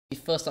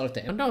first start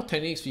with the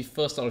MF26, we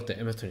first start with the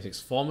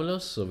MF26 formula.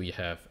 So we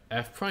have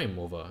f prime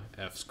over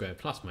f squared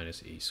plus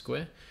minus a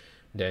squared.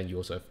 Then you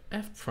also have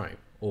f prime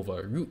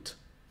over root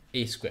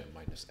a squared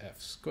minus f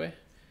squared.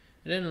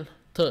 And then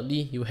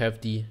thirdly, you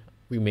have the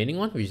remaining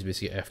one, which is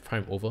basically f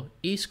prime over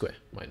a squared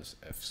minus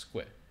f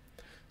squared.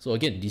 So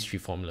again, these three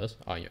formulas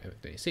are your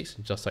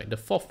MF26, just like the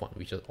fourth one,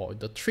 which is all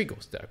the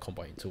triggers that are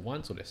combined into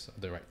one. So let's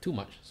not write too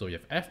much. So you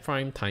have f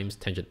prime times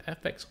tangent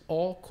fx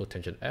or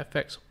cotangent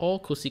fx or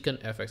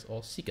cosecant fx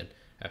or secant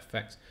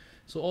fx.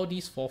 So all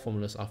these four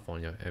formulas are for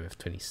your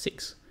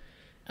MF26.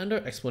 Under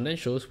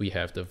exponentials, we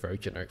have the very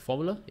generic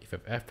formula. If you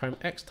have f prime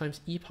x times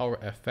e power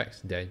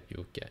fx, then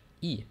you get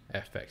e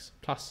fx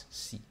plus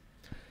c.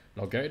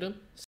 Logarithm,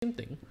 same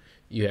thing.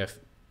 You have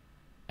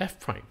f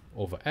prime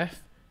over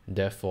f.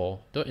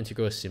 Therefore, the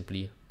integral is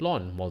simply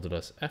ln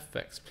modulus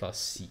fx plus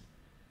c.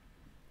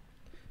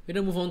 We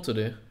then move on to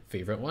the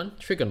favorite one,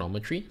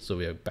 trigonometry. So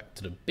we are back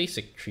to the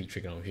basic three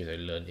trigonometry that I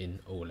learned in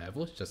O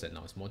levels, just that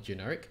now it's more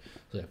generic.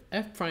 So we have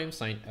f prime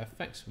sine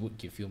fx would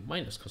give you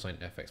minus cosine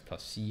fx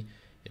plus c.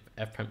 If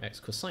f prime x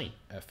cosine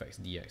fx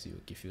dx, it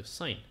will give you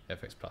sine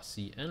fx plus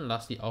c. And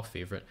lastly, our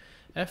favorite,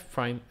 f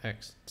prime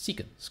x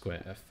secant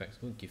square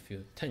fx will give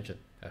you tangent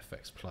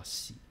fx plus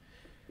c.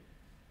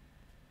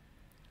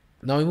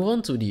 Now we move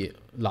on to the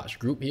large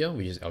group here,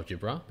 which is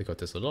algebra, because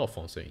there's a lot of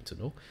forms that you need to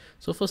know.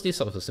 So firstly,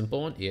 start with a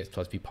simple one, ax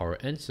plus b power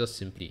n, just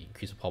simply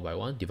increase the power by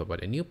 1, divided by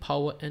the new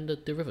power and the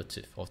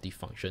derivative of the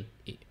function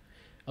a.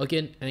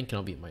 Again, n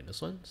cannot be minus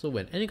 1, so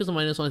when n equals to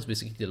minus 1, it's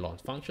basically the ln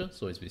function,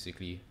 so it's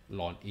basically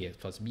ln ax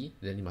plus b,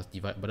 then you must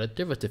divide by the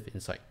derivative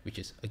inside, which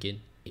is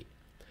again a.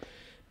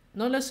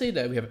 Now let's say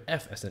that we have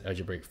f as an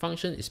algebraic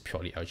function, it's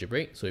purely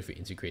algebraic, so if we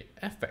integrate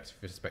fx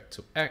with respect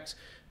to x,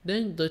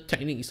 then the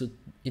technique is to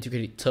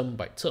integrate it term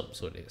by term.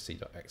 So let's say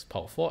x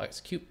power 4, x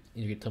cubed,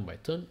 integrate term by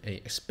term, and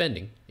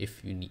expanding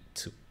if you need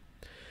to.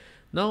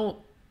 Now,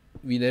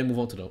 we then move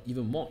on to the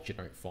even more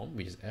generic form,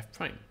 which is f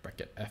prime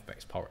bracket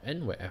fx power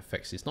n, where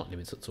fx is not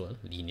limited to a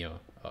linear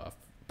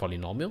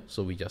polynomial.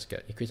 So we just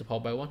get increase the power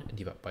by 1 and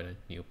divide by the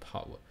new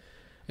power.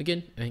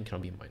 Again, n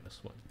cannot be minus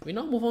 1. We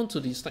now move on to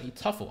the slightly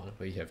tougher one,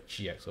 where you have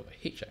gx over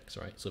hx,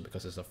 right? So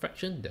because it's a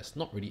fraction, there's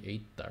not really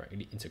a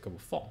directly integrable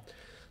form.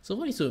 So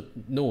what you need to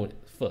know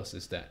first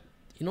is that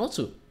in order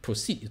to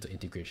proceed with the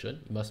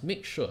integration, you must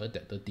make sure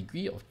that the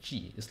degree of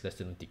g is less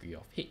than the degree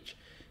of h.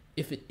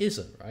 If it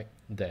isn't, right,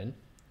 then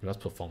you must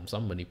perform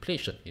some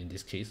manipulation, in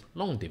this case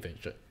long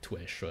division, to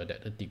ensure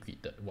that the degree,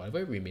 that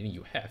whatever remaining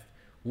you have,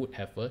 would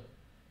have a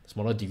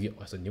smaller degree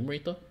as a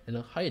numerator and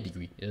a higher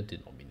degree in the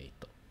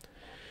denominator.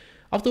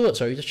 Afterwards,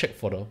 you just check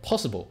for the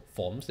possible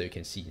forms that you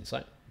can see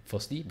inside.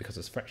 Firstly, because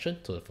it's fraction,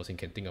 so the first thing you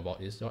can think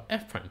about is your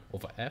f prime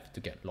over f to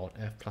get ln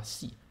f plus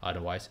c.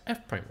 Otherwise,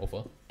 f prime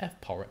over f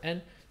power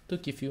n to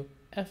give you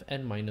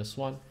fn minus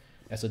 1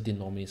 as a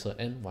denominator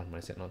and 1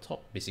 minus n on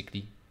top.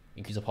 Basically,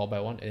 increase the power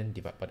by 1 and then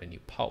divide by the new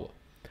power.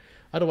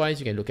 Otherwise,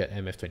 you can look at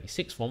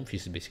MF26 form, which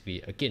is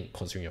basically, again,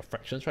 considering your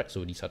fractions, right?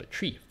 So these are the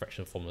three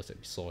fraction formulas that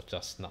we saw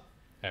just now.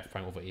 F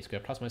prime over a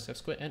squared plus minus f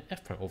squared and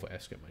f prime over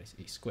f squared minus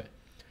a squared.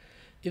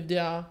 If they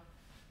are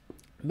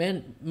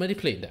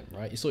manipulate them,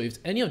 right? So if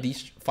any of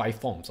these five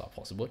forms are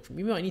possible,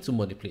 we might need to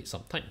manipulate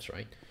sometimes,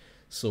 right?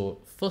 So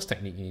first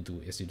technique you need to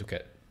do is you look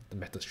at the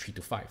methods 3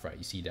 to 5, right?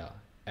 You see there are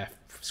f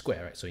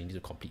square, right? So you need to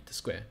complete the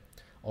square.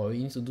 Or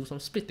you need to do some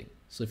splitting.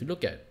 So if you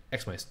look at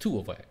x minus 2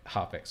 over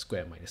half x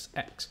squared minus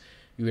x,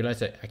 you realize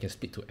that I can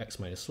split to x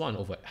minus 1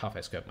 over half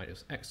x squared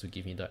minus x to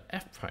give me the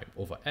f prime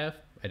over f,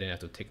 and then I have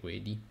to take away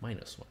the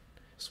minus 1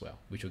 as well,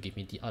 which will give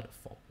me the other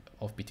form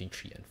of between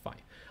 3 and 5.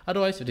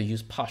 Otherwise, you have to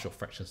use partial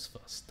fractions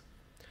first.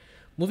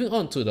 Moving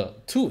on to the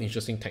two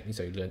interesting techniques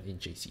that you learned in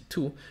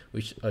JC2,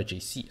 which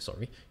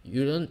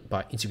you learn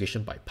by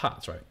integration by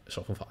parts, right?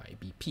 Short form for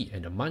IBP,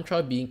 and the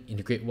mantra being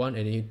integrate one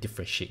and then you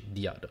differentiate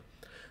the other.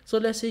 So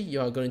let's say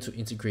you are going to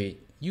integrate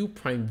u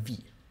prime v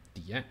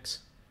dx,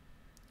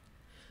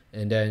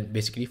 and then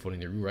basically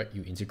following the rule, right?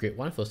 You integrate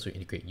one first to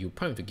integrate u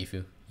prime to give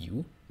you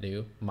u, then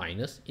you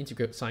minus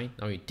integrate sign.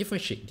 Now you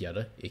differentiate the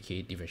other,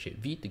 aka differentiate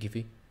v to give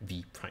you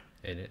v prime,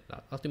 and then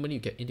ultimately you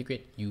get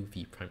integrate u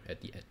v prime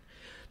at the end.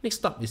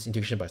 Next up is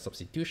integration by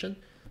substitution.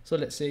 So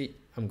let's say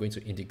I'm going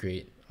to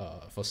integrate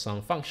for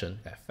some function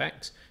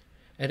fx,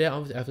 and then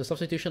I have the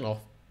substitution of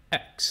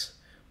x,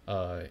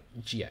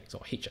 gx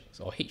or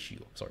hx or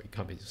hu. Sorry, it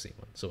can't be the same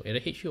one. So either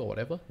hu or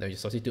whatever. Then you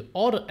substitute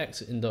all the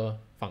x in the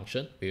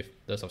function with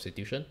the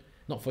substitution,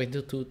 not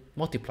forgetting to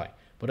multiply,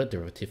 but the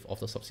derivative of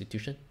the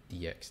substitution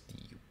dx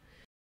du.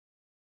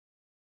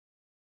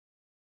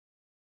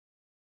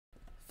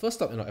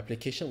 First up in our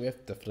application, we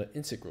have definite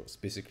integrals.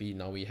 Basically,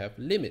 now we have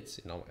limits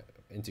in our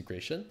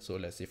integration. So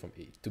let's say from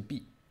a to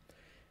b.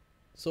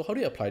 So how do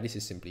we apply this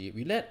is simply,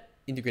 we let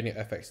integrating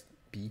fx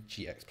be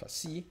gx plus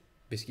c.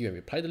 Basically, when we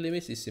apply the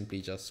limits, it's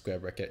simply just square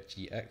bracket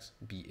gx,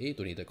 ba,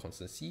 don't need the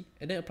constant c,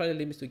 and then apply the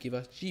limits to give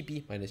us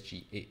gb minus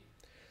ga.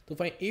 To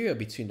find area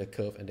between the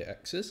curve and the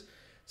axis,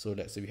 so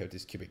let's say we have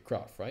this cubic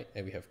graph, right?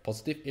 And we have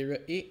positive area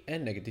A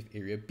and negative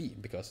area B,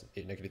 because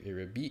negative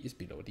area B is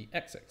below the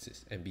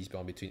x-axis, and B is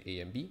bound between A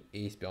and B, A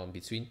is bound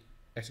between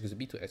x equals to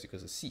b to x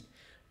equals to c.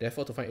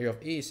 Therefore, to find area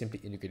of A is simply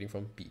integrating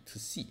from b to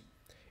c.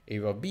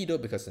 Area of b, though,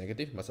 because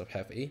negative, must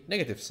have a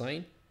negative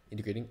sign,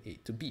 integrating a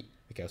to b.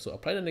 We can also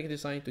apply the negative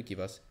sign to give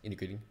us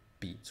integrating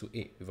b to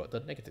a without the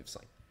negative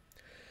sign.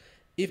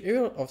 If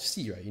area of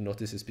c, right, you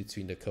notice is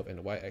between the curve and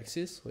the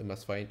y-axis, we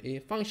must find a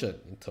function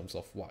in terms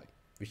of y,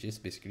 which is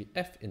basically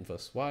f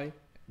inverse y,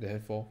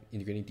 therefore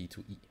integrating d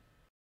to e.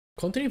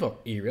 Continuing from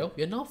area,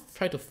 we are now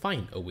trying to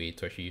find a way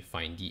to actually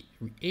find the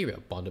area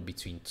bounded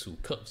between two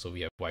curves. So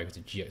we have y equals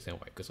to gx and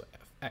y equals to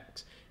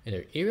fx. And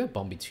the area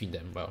bound between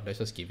them, well, let's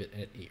just give it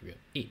an area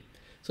A.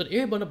 So the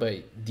area bounded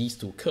by these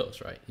two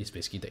curves, right, is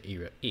basically the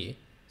area A.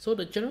 So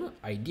the general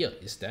idea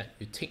is that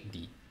you take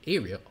the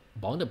area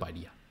bounded by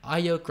the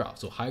higher graph,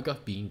 so higher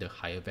graph being the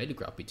higher value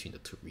graph between the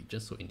two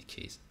regions, so in the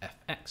case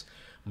fx,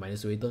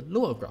 minus away the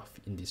lower graph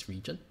in this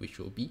region, which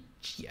will be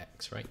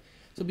gx, right?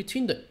 So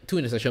between the two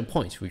intersection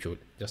points, we should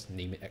just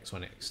name it x1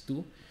 and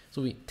x2.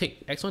 So we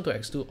take x1 to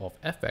x2 of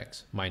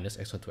fx minus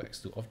x1 to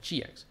x2 of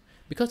gx.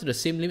 Because of the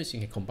same limits, you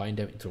can combine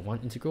them into one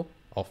integral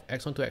of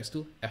x1 to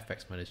x2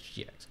 fx minus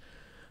gx.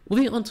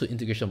 Moving on to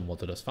integration of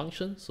modulus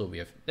function. So we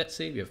have, let's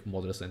say we have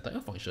modulus the entire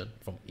function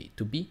from a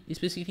to b is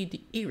basically the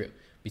area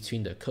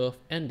between the curve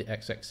and the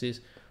x-axis,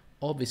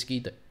 or basically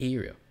the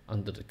area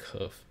under the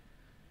curve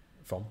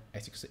from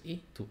x equals to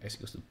a to x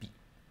equals to b.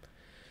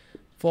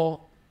 For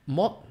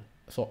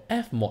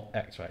f mod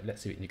x, right,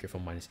 let's say we integrate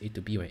from minus a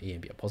to b when a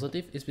and b are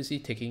positive, is basically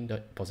taking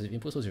the positive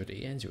inputs, so 0 to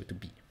a and 0 to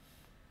b.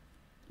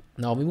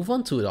 Now we move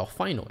on to our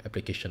final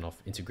application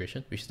of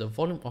integration, which is the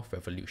volume of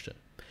revolution.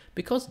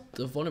 Because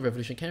the volume of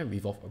revolution can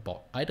revolve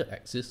about either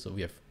axis, so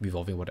we have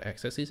revolving about the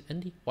x-axis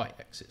and the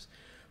y-axis.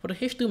 For the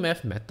H2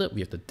 math method,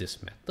 we have the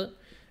disk method,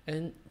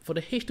 and for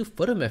the H2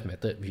 further math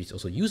method, which is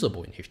also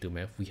usable in H2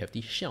 math, we have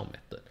the shell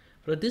method.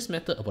 For the disk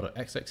method, about the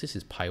x-axis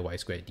is pi y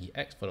squared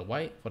dx. For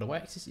the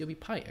y-axis, it will be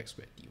pi x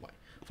squared dy.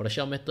 For the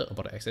shell method,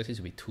 about the x-axis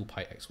will be 2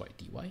 pi xy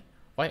dy.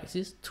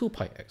 Y-axis, 2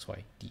 pi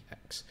xy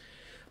dx.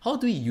 How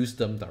do we use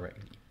them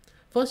directly?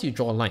 First, you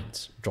draw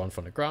lines drawn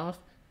from the graph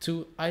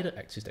to either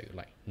axis that you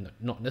like,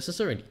 not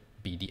necessarily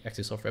be the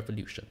axis of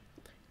revolution.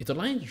 If the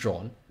line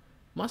drawn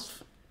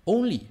must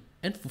only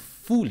and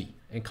fully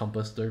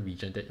encompass the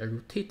region that you're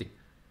rotating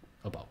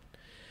about.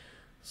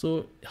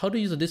 So how to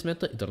use this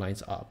method? If the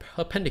lines are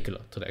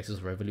perpendicular to the axis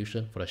of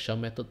revolution. For the shell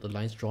method, the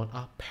lines drawn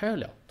are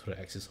parallel to the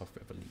axis of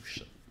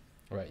revolution.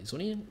 Alright, it's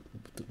only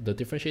the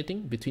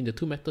differentiating between the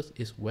two methods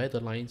is where the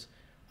lines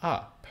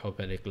are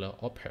perpendicular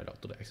or parallel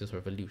to the axis of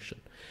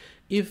revolution.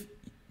 If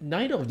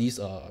neither of these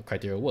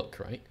criteria work,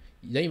 right,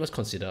 then you must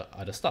consider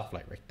other stuff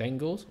like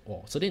rectangles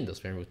or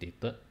cylinders when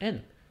rotated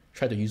and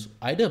try to use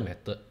either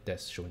method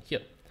that's shown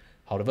here.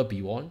 However,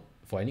 be warned,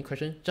 for any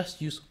question,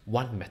 just use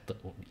one method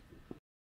only.